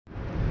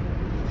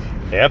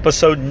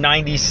Episode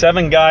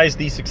 97, guys.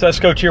 The Success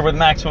Coach here with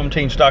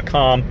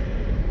MaximumChange.com.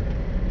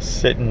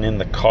 Sitting in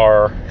the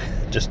car,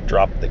 just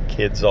dropped the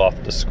kids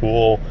off to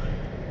school,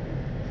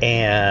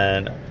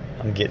 and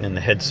I'm getting in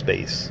the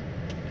headspace.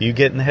 Do you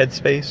get in the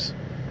headspace?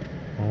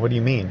 Well, what do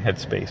you mean,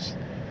 headspace?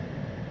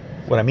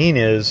 What I mean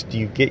is, do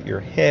you get your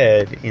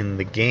head in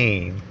the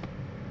game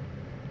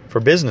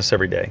for business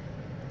every day?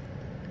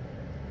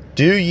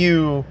 Do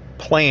you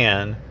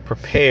plan,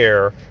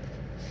 prepare?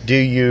 Do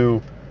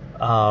you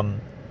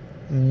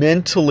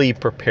mentally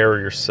prepare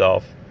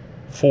yourself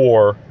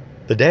for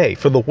the day,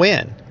 for the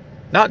win?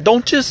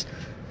 Don't just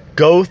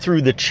go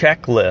through the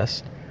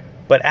checklist,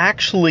 but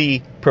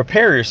actually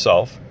prepare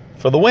yourself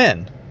for the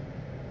win.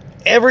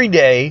 Every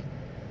day,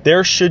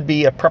 there should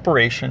be a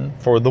preparation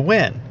for the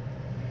win.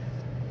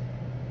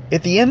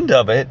 At the end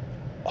of it,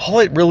 all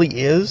it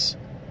really is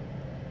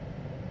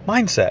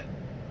mindset.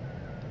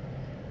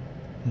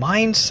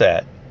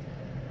 Mindset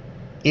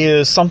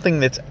is something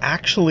that's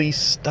actually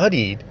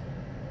studied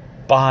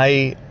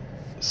by,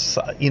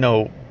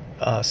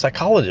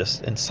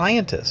 psychologists and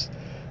scientists.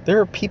 There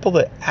are people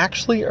that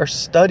actually are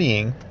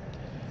studying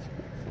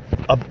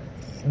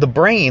the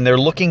brain. They're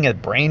looking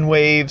at brain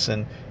waves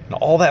and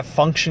all that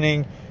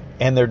functioning,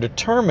 and they're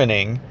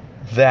determining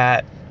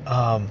that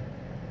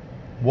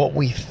what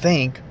we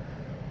think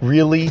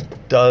really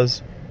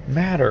does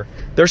matter.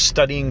 They're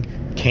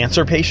studying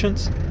cancer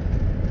patients,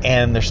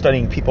 and they're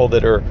studying people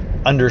that are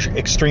under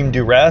extreme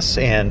duress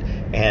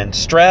and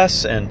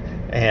stress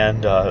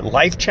and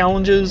life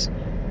challenges.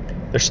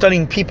 They're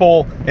studying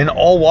people in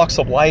all walks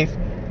of life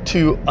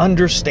to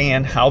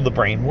understand how the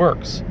brain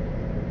works.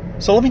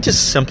 So let me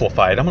just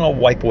simplify it. I'm going to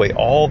wipe away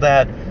all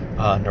that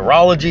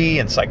neurology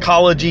and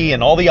psychology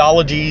and all the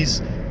ologies,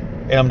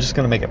 and I'm just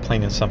going to make it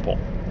plain and simple.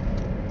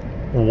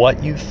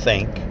 What you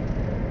think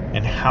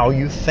and how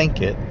you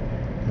think it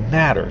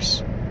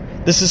matters.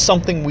 This is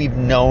something we've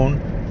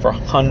known for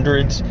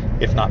hundreds,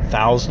 if not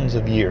thousands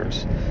of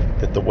years,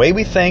 that the way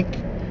we think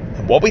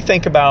and what we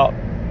think about,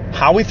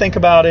 how we think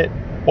about it,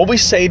 what we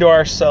say to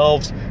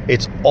ourselves,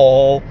 it's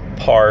all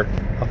part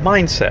of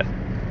mindset.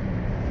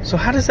 So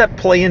how does that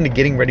play into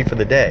getting ready for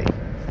the day?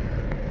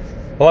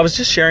 Well, I was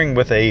just sharing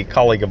with a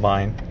colleague of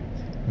mine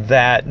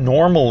that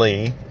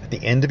normally at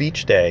the end of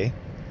each day,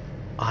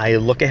 I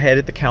look ahead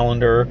at the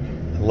calendar,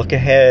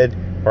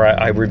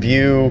 I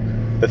review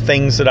the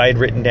things that I had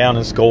written down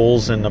as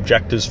goals and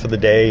objectives for the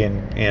day,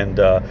 and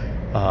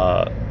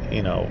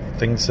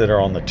things that are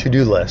on the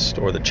to-do list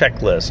or the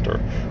checklist or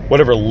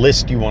whatever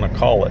list you want to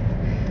call it,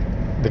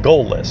 the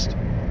goal list.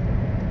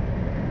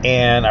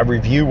 And I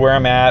review where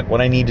I'm at, what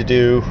I need to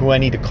do, who I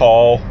need to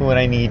call, who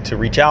I need to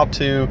reach out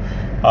to.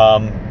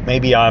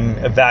 Maybe I'm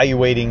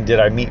evaluating, did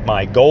I meet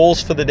my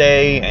goals for the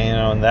day?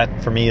 And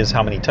that for me is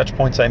how many touch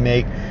points I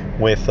make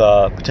with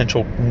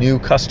potential new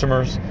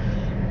customers.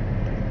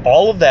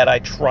 All of that I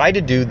try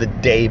to do the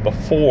day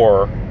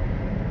before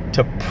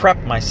to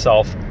prep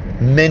myself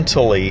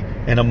mentally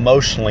and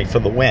emotionally for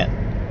the win.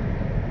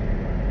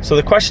 So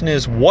the question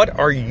is, what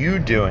are you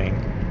doing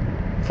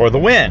for the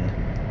win?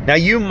 Now,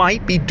 you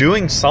might be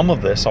doing some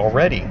of this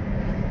already,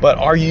 but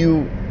are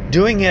you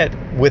doing it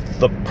with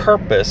the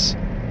purpose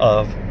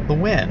of the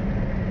win?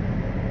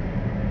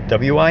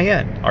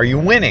 W-I-N. Are you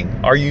winning?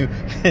 Are you,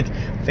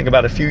 think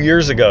about a few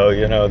years ago,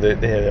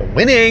 the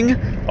winning,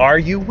 are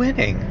you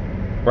winning?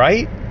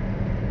 Right?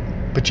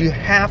 But you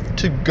have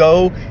to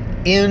go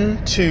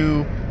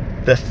into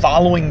the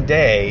following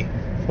day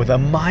with a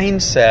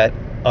mindset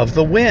of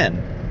the win.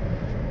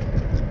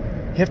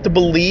 You have to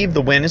believe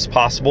the win is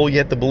possible. You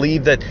have to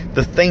believe that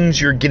the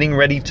things you're getting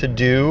ready to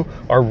do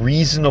are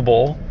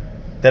reasonable,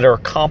 that are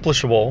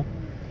accomplishable.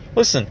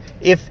 Listen,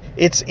 if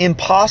it's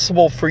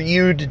impossible for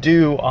you to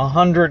do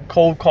 100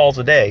 cold calls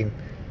a day,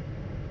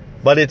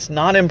 but it's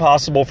not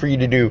impossible for you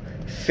to do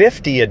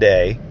 50 a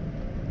day,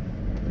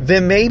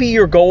 then maybe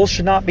your goal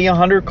should not be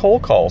 100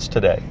 cold calls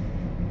today.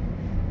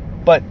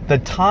 But the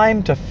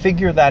time to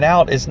figure that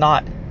out is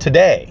not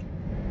today.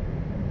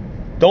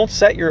 Don't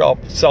set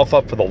yourself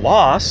up for the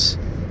loss.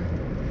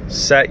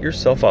 Set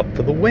yourself up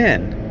for the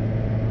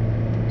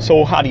win.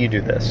 So how do you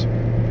do this?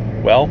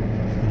 Well,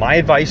 my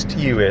advice to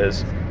you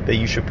is that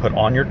you should put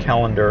on your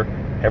calendar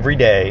every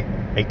day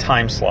a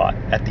time slot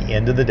at the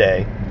end of the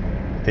day.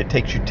 If it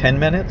takes you 10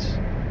 minutes,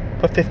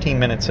 put 15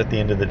 minutes at the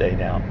end of the day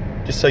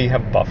down, just so you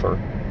have a buffer.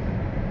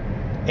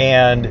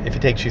 And if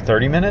it takes you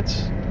 30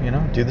 minutes,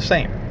 do the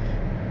same.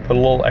 Put a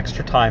little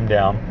extra time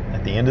down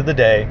at the end of the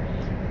day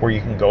where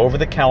you can go over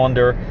the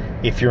calendar.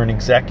 If you're an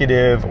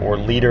executive or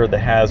leader that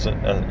has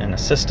an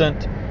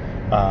assistant,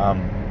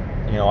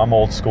 I'm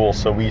old school,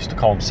 so we used to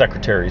call them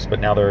secretaries, but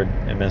now they're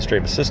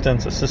administrative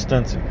assistants,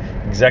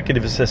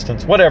 executive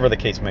assistants, whatever the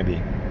case may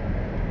be.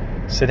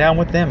 Sit down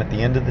with them at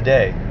the end of the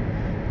day.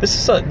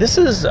 This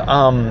is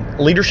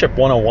Leadership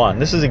 101.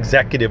 This is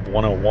Executive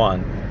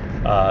 101.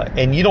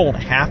 And you don't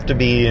have to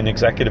be an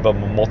executive of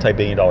a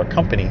multi-billion-dollar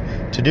company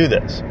to do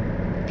this.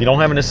 If you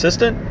don't have an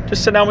assistant,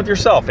 just sit down with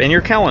yourself and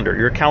your calendar.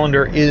 Your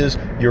calendar is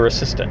your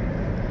assistant.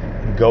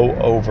 Go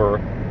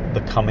over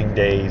the coming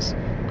days.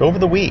 Go over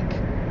the week.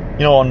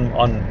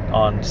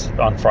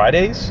 On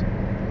Fridays,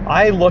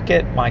 I look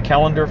at my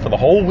calendar for the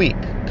whole week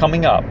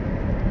coming up,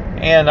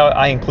 and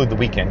I include the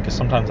weekend because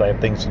sometimes I have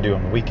things to do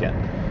on the weekend,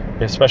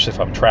 especially if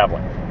I'm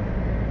traveling.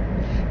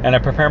 And I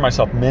prepare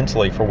myself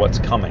mentally for what's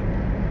coming.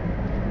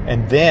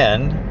 And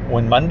then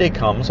when Monday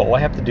comes, all I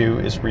have to do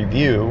is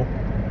review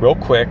real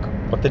quick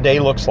what the day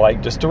looks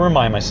like, just to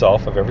remind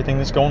myself of everything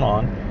that's going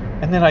on,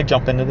 and then I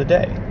jump into the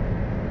day.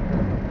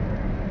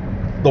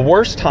 The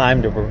worst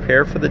time to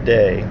prepare for the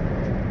day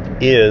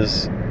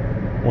is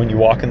when you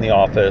walk in the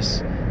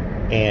office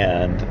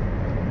and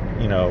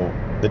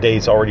the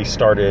day's already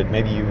started.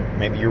 Maybe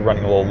you're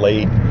running a little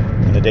late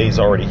and the day's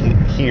already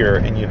here,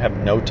 and you have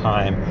no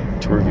time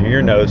to review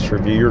your notes,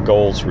 review your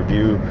goals,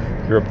 review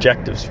your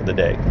objectives for the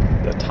day.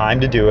 The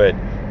time to do it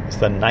is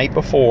the night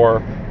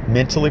before.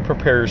 Mentally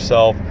prepare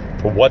yourself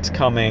for what's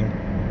coming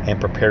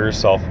and prepare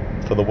yourself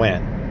for the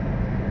win.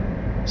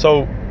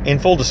 So, in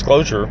full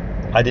disclosure,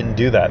 I didn't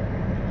do that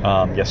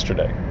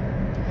yesterday.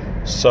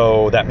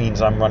 So that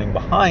means I'm running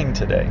behind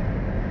today.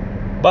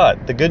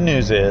 But the good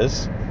news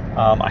is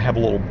I have a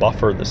little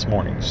buffer this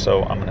morning.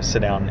 So I'm going to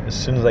sit down as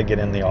soon as I get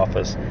in the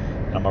office,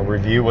 and I'm going to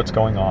review what's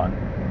going on,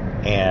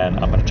 and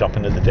I'm going to jump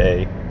into the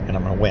day, and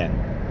I'm going to win.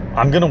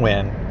 I'm going to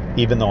win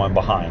even though I'm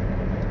behind.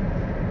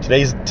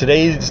 Today's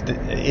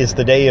is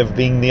the day of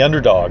being the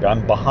underdog.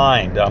 I'm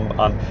behind. I'm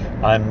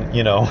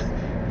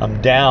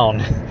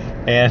down,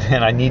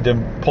 and I need to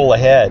pull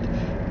ahead.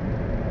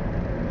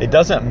 It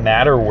doesn't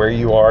matter where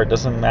you are. It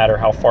doesn't matter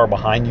how far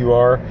behind you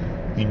are.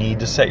 You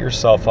need to set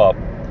yourself up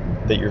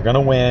that you're going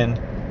to win,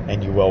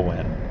 and you will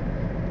win.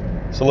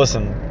 So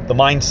listen, the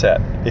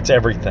mindset, it's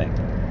everything.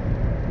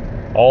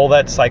 All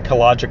that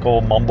psychological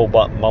mumble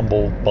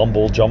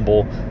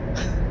jumble,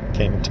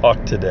 can't even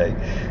talk today.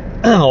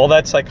 All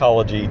that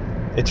psychology,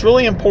 it's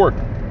really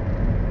important.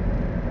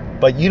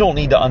 But you don't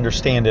need to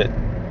understand it.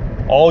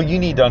 All you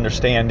need to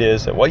understand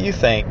is that what you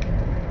think,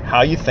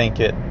 how you think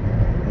it,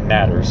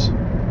 matters.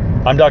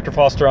 I'm Dr.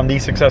 Foster. I'm the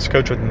Success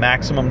Coach with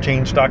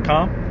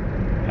MaximumChange.com.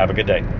 Have a good day.